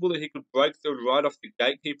it possible that he could break through and ride off the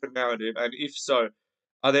gatekeeper narrative? And if so,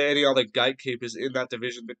 are there any other gatekeepers in that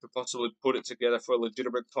division that could possibly put it together for a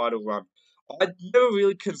legitimate title run? I'd never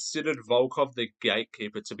really considered Volkov the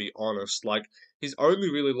gatekeeper, to be honest. Like, he's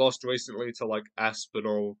only really lost recently to, like,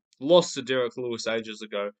 Aspinall, lost to Derek Lewis ages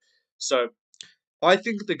ago. So, I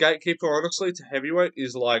think the gatekeeper, honestly, to heavyweight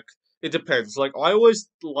is like, it depends. Like, I always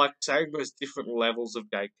like saying there's different levels of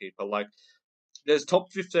gatekeeper. Like, there's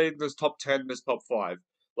top 15, there's top 10, there's top 5.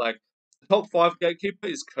 Like, the top 5 gatekeeper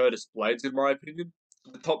is Curtis Blades, in my opinion.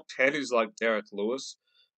 The top 10 is like Derek Lewis.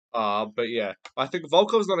 But yeah, I think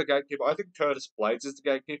Volkov's not a gatekeeper. I think Curtis Blades is the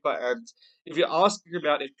gatekeeper. And if you're asking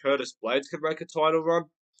about if Curtis Blades can make a title run,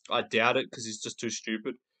 I doubt it because he's just too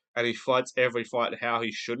stupid. And he fights every fight how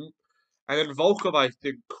he shouldn't. And then Volkov, I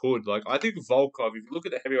think, could. Like, I think Volkov, if you look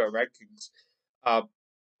at the heavyweight rankings, uh,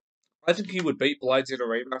 I think he would beat Blades in a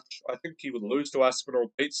rematch. I think he would lose to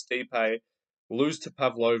Aspinall, beat Stipe, lose to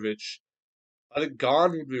Pavlovich. I think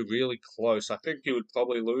Gane would be really close. I think he would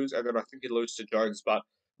probably lose, and then I think he'd lose to Jones. But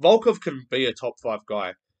Volkov can be a top 5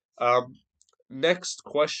 guy. Um, Next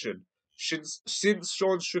question: since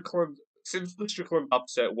Sean Strickland, since the Strickland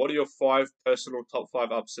upset, what are your 5 personal top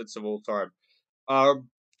 5 upsets of all time? Um,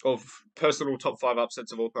 of personal top 5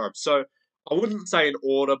 upsets of all time. So I wouldn't say in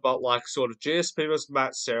order, but like sort of GSP versus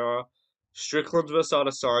Matt Serra, Strickland versus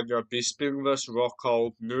Adesanya, Bisping versus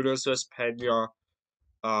Rockhold, Nunes versus Pena.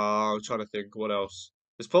 I'm trying to think what else.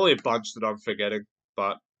 There's probably a bunch that I'm forgetting,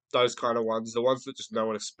 but those kind of ones, the ones that just no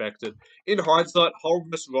one expected. In hindsight, Holm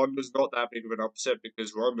versus Ronda's not that big of an upset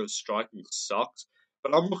because Ronda's striking sucked.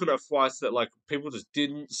 But I'm looking at fights that like people just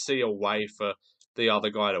didn't see a way for the other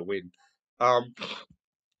guy to win. Um,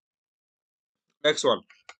 Next one.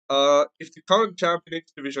 If the current champion each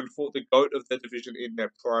division fought the GOAT of their division in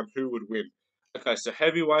their prime, who would win? Okay, so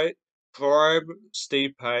heavyweight, prime,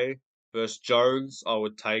 Stipe versus Jones. I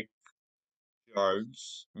would take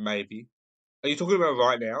Jones, maybe. Are you talking about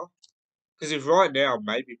right now? Because if right now,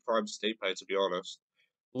 maybe prime Stipe, to be honest.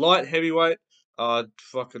 Light heavyweight,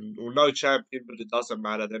 fucking, well, no champion, but it doesn't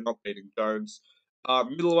matter. They're not beating Jones.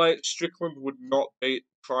 Middleweight, Strickland would not beat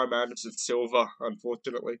prime Anderson Silva,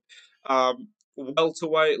 unfortunately.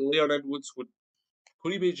 Welterweight, Leon Edwards could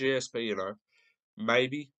he beat GSP,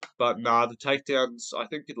 Maybe. But nah, the takedowns, I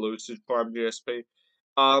think he'd lose to prime GSP.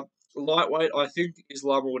 Uh, Lightweight, I think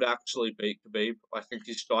Islam would actually beat Khabib. I think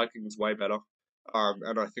his striking is way better.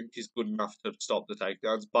 And I think he's good enough to stop the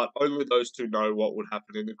takedowns. But only those two know what would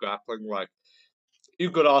happen in the grappling. Like,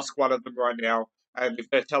 you could ask one of them right now, and if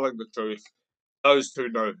they're telling the truth, those two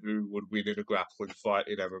know who would win in a grappling fight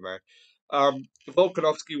in MMA.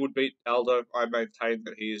 Volkanovski would beat Aldo. I maintain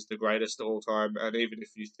that he is the greatest of all time, and even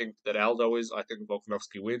if you think that Aldo is, I think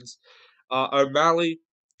Volkanovski wins. O'Malley,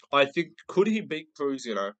 I think, could he beat Cruz,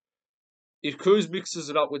 If Cruz mixes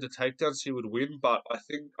it up with the takedowns, he would win, but I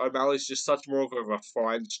think O'Malley's just such more of a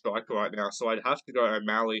refined striker right now, so I'd have to go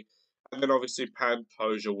O'Malley, and then obviously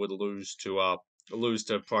Pantoja would lose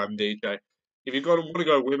to Prime DJ. If you want to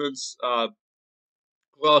go women's,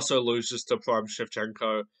 also loses to Prime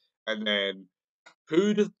Shevchenko, and then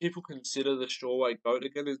who do people consider the strawweight goat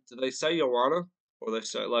again? Do they say Joanna? Or they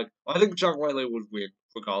say, like, I think Zhang Weili would win,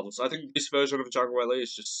 regardless. I think this version of Zhang Weili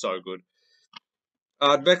is just so good.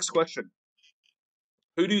 Next question.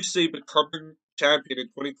 Who do you see becoming champion in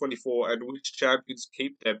 2024 and which champions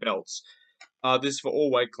keep their belts? This is for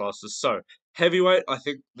all weight classes. So, heavyweight, I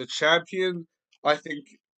think the champion, I think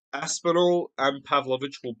Aspinall and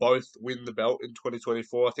Pavlovich will both win the belt in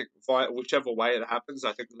 2024. I think whichever way it happens,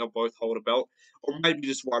 I think they'll both hold a belt. Or maybe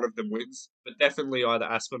just one of them wins. But definitely either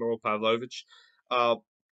Aspinall or Pavlovich. Uh,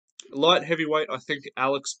 Light heavyweight, I think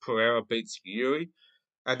Alex Pereira beats Yuri.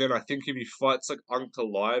 And then I think if he fights like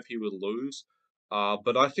Uncle Live, he will lose.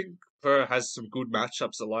 But I think Pereira has some good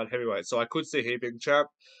matchups at light heavyweight. So I could see he being champ.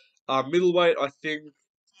 Middleweight, I think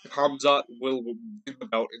Hamzat will win the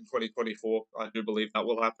belt in 2024. I do believe that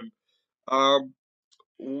will happen. Um,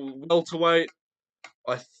 Welterweight,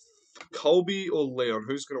 Colby or Leon?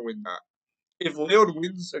 Who's going to win that? If Leon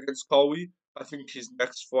wins against Colby, I think his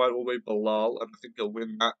next fight will be Bilal, and I think he'll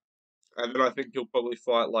win that. and then I think he'll probably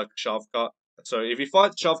fight like Shavkat. So if he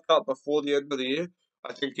fights Shavkat before the end of the year,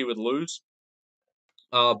 I think he would lose.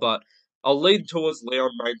 But I'll lean towards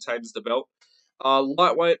Leon maintains the belt.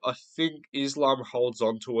 Lightweight, I think Islam holds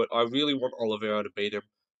on to it. I really want Oliveira to beat him.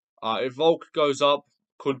 If Volk goes up,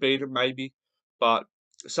 could beat him maybe, but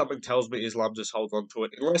something tells me Islam just holds on to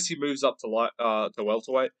it unless he moves up to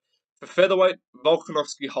welterweight. For featherweight,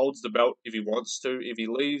 Volkanovski holds the belt if he wants to. If he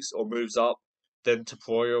leaves or moves up, then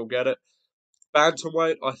Taporia will get it.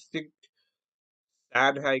 Bantamweight, I think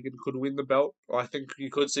Sandhagen could win the belt. I think you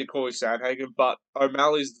could see Corey Sandhagen, but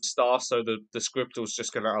O'Malley's the star, so the script was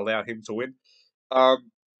just going to allow him to win.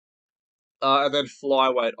 Um, and then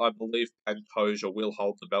flyweight, I believe Pantoja will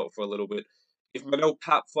hold the belt for a little bit. If Manel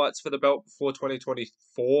Kape fights for the belt before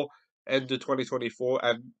 2024, end of 2024,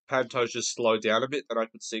 and Pantoja slowed down a bit, then I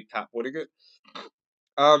could see Kape winning it.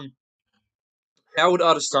 Um, how would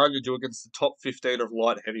Adesanya do against the top 15 of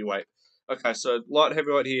light heavyweight? Okay, so light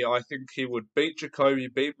heavyweight here, I think he would beat Jacoby,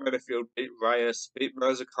 beat Menafield, beat Reyes, beat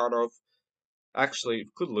Mirzakhanov. Actually,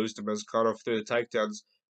 could lose to Mirzakhanov through the takedowns.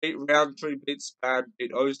 Beat Roundtree, beat Span,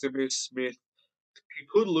 beat Ozdemir, Smith. He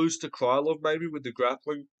could lose to Krylov maybe with the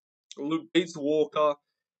grappling. Beats Walker.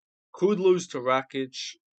 Could lose to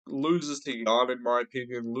Rakic. Loses to Yan in my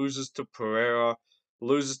opinion. Loses to Pereira.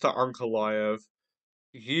 Loses to Ankalaev.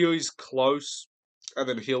 Here he's close, and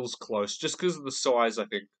then Hill's close, just because of the size, I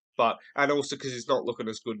think. And also because he's not looking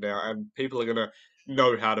as good now, and people are gonna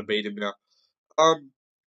know how to beat him now.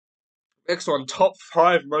 Next one, top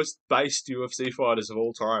 5 most based UFC fighters of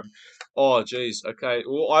all time. Oh, geez. Okay.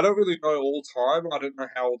 Well, I don't really know all time. I don't know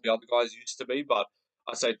how all the other guys used to be, but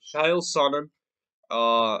I say Chael Sonnen,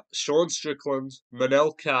 Sean Strickland,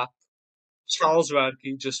 Manel Kape, Charles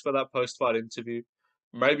Radke, just for that post-fight interview.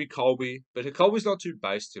 Maybe Colby, but Colby's not too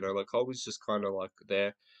based, like Colby's just kind of like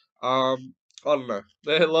there. I don't know.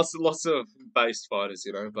 There are lots of based fighters,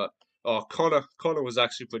 but Connor was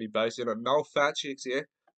actually pretty based, no fat chicks, yeah.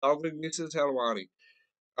 I'm gonna miss Talawani.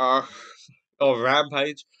 Uh,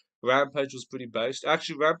 Rampage. Rampage was pretty based.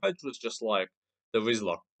 Actually, Rampage was just like the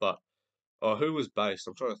Rizzler, but who was based?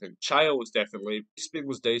 I'm trying to think. Chael was definitely. Spin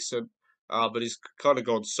was decent, but he's kind of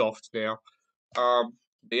gone soft now. But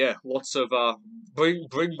yeah, lots of bring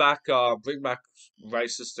back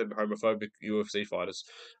racist and homophobic UFC fighters.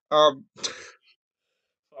 Um,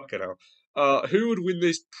 fucking hell. Who would win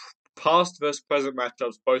these past versus present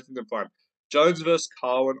matchups, both in the prime? Jones versus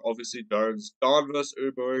Carwin, obviously Jones. Gane versus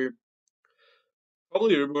Ubery,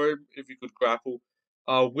 probably Ubery if you could grapple.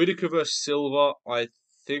 Whitaker versus Silva, I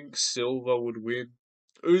think Silva would win.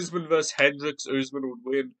 Usman versus Hendricks, Usman would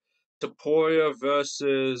win. Taporia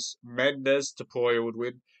versus Mendez, Taporia would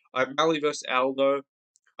win. O'Malley versus Aldo,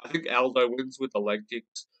 I think Aldo wins with the leg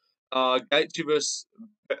kicks. Gaethje versus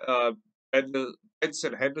uh,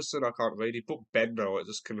 Benson Henderson, I can't read. He put Bendo, it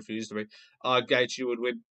just confused me. Gaethje would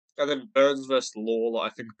win. And then Burns versus Lawler, I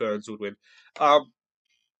think Burns would win. The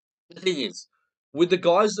thing is, with the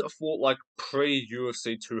guys that fought like pre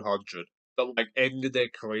UFC 200, that like ended their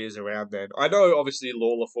careers around then. I know obviously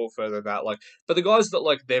Lawler fought further than that, but the guys that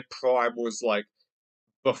like their prime was like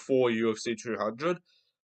before UFC 200,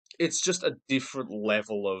 it's just a different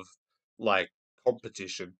level of like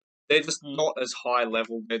competition. They're just not as high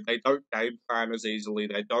level. They don't game plan as easily.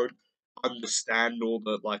 They don't understand all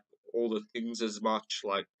the things as much.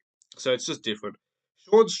 So it's just different.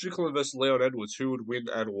 Sean Strickland versus Leon Edwards, who would win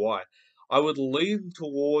and why? I would lean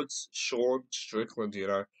towards Sean Strickland.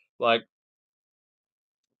 Like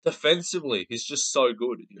defensively, he's just so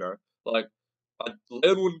good. Like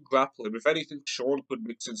Leon wouldn't grapple him. If anything, Sean could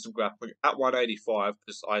mix in some grappling at 185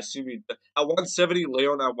 because I assume at 170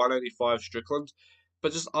 Leon, at 185 Strickland.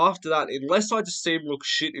 But just after that, unless I just see him look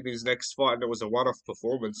shit in his next fight and it was a one-off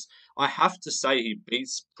performance, I have to say he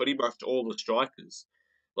beats pretty much all the strikers.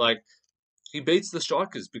 Like he beats the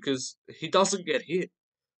strikers because he doesn't get hit.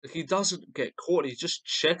 He doesn't get caught. He just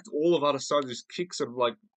checked all of Adesanya's kicks and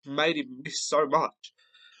like made him miss so much.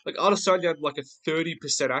 Like Adesanya had like a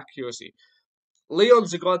 30% accuracy.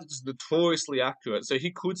 Leon's a guy that's notoriously accurate, so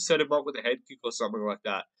he could set him up with a head kick or something like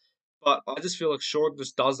that. But I just feel like Sean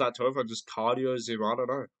just does that to everyone, just cardios him. I don't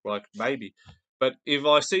know, like maybe. But if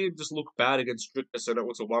I see him just look bad against Strickland and it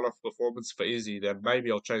was a one-off performance for Izzy, then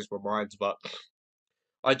maybe I'll change my mind. But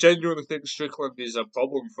I genuinely think Strickland is a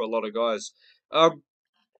problem for a lot of guys.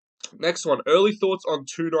 Next one, early thoughts on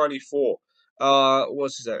 294.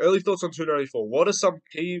 What's his name? Early thoughts on 294. What are some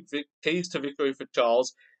keys to victory for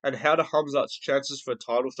Charles, and how do Hamzat's chances for a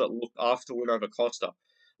title shot look after win over Costa?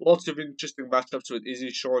 Lots of interesting matchups with Izzy,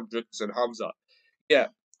 Sean, Drickers, and Hamzat. Yeah,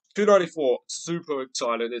 294. Super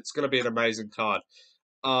excited. It's going to be an amazing card.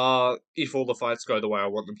 If all the fights go the way I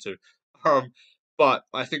want them to. But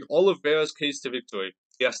I think Oliveira's keys to victory.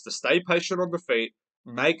 He has to stay patient on the feet,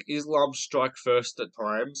 make Islam strike first at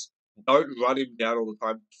times, don't run him down all the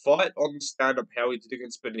time, fight on the stand-up how he did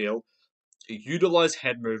against Benil, utilize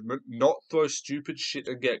head movement, not throw stupid shit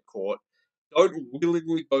and get caught, don't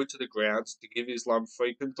willingly go to the grounds to give Islam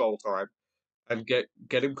free control time and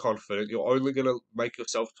get him confident. You're only going to make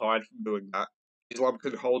yourself tired from doing that. Islam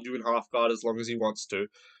can hold you in half guard as long as he wants to.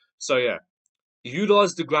 So yeah,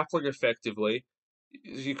 utilize the grappling effectively.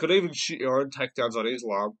 You could even shoot your own takedowns on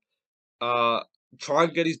Islam. Uh, Try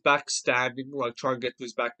and get his back standing, like try and get to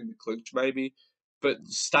his back in the clinch maybe. But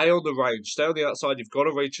stay on the range, stay on the outside. You've got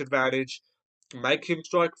a reach advantage. Make him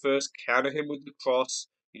strike first, counter him with the cross.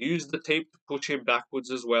 Use the teep to push him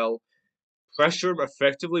backwards as well. Pressure him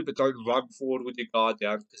effectively, but don't run forward with your guard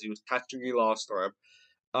down because he was catching you last time.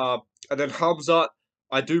 Uh, and then Hamzat,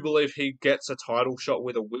 I do believe he gets a title shot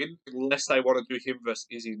with a win, unless they want to do him versus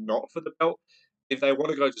Izzy not for the belt. If they want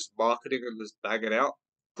to go just marketing and just bang it out,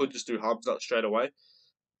 could just do Hamzat straight away.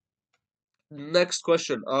 Next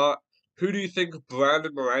question. Who do you think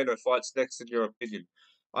Brandon Moreno fights next in your opinion?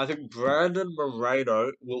 I think Brandon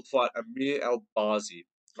Moreno will fight Amir Albazi.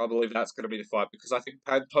 I believe that's going to be the fight because I think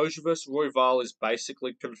Pantoja versus Royval is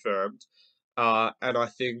basically confirmed. And I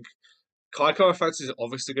think Kaiko Offense is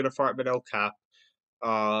obviously going to fight Manel Cap.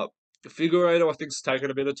 Figueiredo, I think, is taking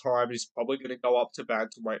a bit of time. He's probably going to go up to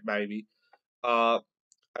bantamweight, maybe. Uh,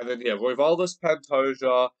 and then, yeah, Royval versus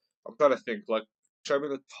Pantoja. I'm trying to think, like, show me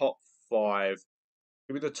the top five.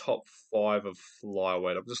 Give me the top five of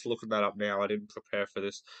flyweight. I'm just looking that up now. I didn't prepare for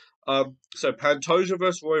this. So Pantoja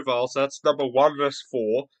versus Royval. So that's number 1 versus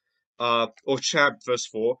 4. Or Champ versus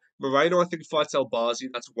 4. Moreno, I think, fights Albazi.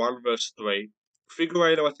 That's 1 versus 3.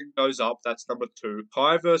 Figueiredo, I think, goes up. That's number 2.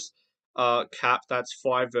 Kai versus Cap. That's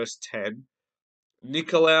 5 versus 10.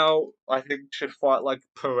 Nicolau, I think, should fight like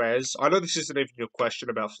Perez. I know this isn't even your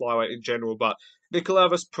question about flyweight in general, but Nicolau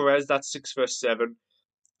versus Perez. That's 6 versus 7.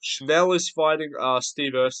 Schnell is fighting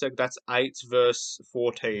Steve Erceg. That's 8 versus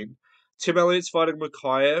 14. Tim Elliott's fighting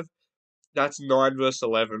Mikhaev. That's 9 versus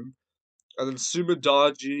 11. And then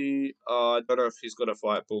Sumadaji, I don't know if he's got a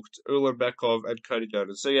fight booked. Ulanbekov and Cody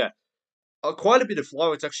Jonas. So yeah, quite a bit of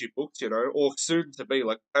flyweights actually booked, or soon to be.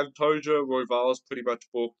 Like Pantoja, Royval's pretty much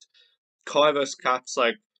booked. Kai vs. Cap's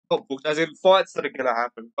like not booked, as in fights that are gonna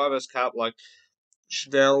happen. Kai vs. Cap, like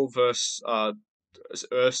Schnell versus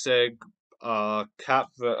Erceg,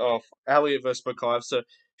 Elliott versus Mikhaev. So a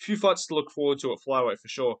few fights to look forward to at flyweight for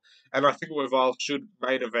sure. And I think Royval should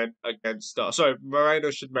main event against.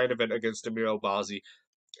 Moreno should main event against Amir Albazi.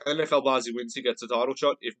 And if Albazi wins, he gets a title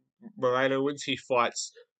shot. If Moreno wins, he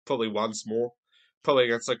fights probably once more, probably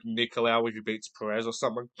against like Nicolau if he beats Perez or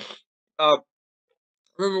something. Uh,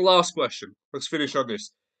 and then the last question. Let's finish on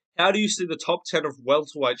this. How do you see the top 10 of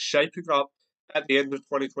welterweight shaping up at the end of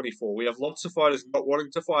 2024? We have lots of fighters not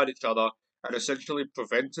wanting to fight each other and essentially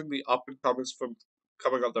preventing the up-and-comers from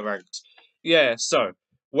coming up the ranks. Yeah, so,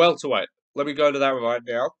 welterweight. Let me go to that right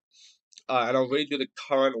now, and I'll read you the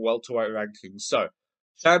current welterweight rankings. So,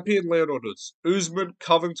 champion Leonidas, Usman,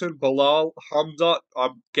 Covington, Bilal, Hamzat.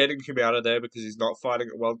 I'm getting him out of there because he's not fighting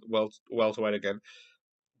at welterweight again.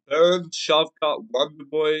 Burns, Shavkat,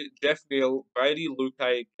 Wonderboy, Jeff Neal, Brady,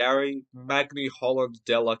 Luque, Gary, Magny, Holland,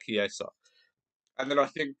 Della, Chiesa. And then I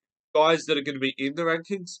think guys that are going to be in the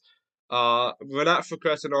rankings, Renat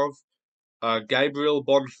Fakretinov, Gabriel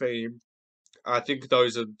Bonfim. I think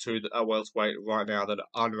those are the two that are welterweight right now that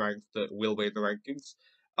are unranked that will be in the rankings.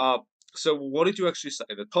 So what did you actually say?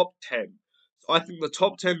 The top 10. I think the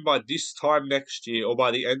top 10 by this time next year or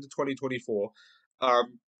by the end of 2024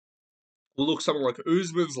 will look something like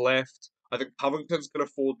Usman's left. I think Covington's going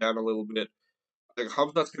to fall down a little bit. I think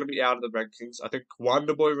Hamzat's going to be out of the rankings. I think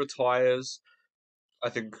Wonderboy retires. I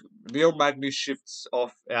think Neil Magny shifts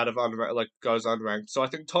off out of goes unranked. So I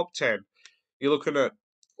think top 10. You're looking at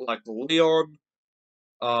like Leon,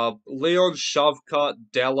 Shavkat,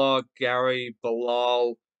 Della, Gary,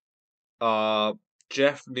 Bilal,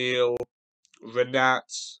 Jeff Neal,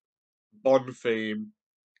 Renat, Bonfim,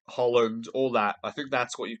 Holland, all that. I think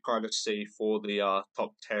that's what you kind of see for the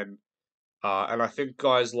top 10. And I think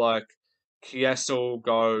guys like Chiesa will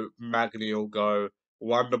go, Magny will go,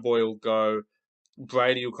 Wonderboy will go,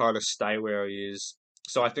 Brady will kind of stay where he is.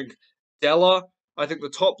 So I think Della, I think the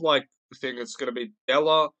top thing is going to be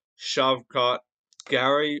Della, Shavkat,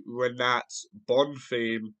 Gary, Renat,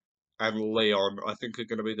 Bonfim, and Leon. I think are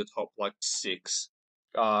going to be the top 6.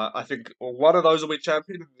 I think one of those will be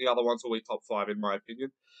champion, and the other ones will be top 5 in my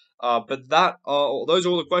opinion. But those are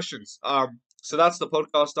all the questions. So that's the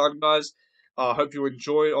podcast done, guys. Hope you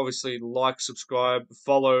enjoy. Obviously, like, subscribe,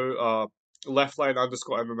 follow. Leftlane _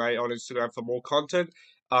 MMA on Instagram for more content.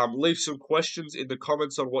 Leave some questions in the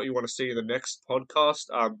comments on what you want to see in the next podcast,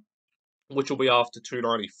 which will be after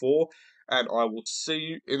 294. And I will see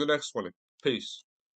you in the next one. Peace.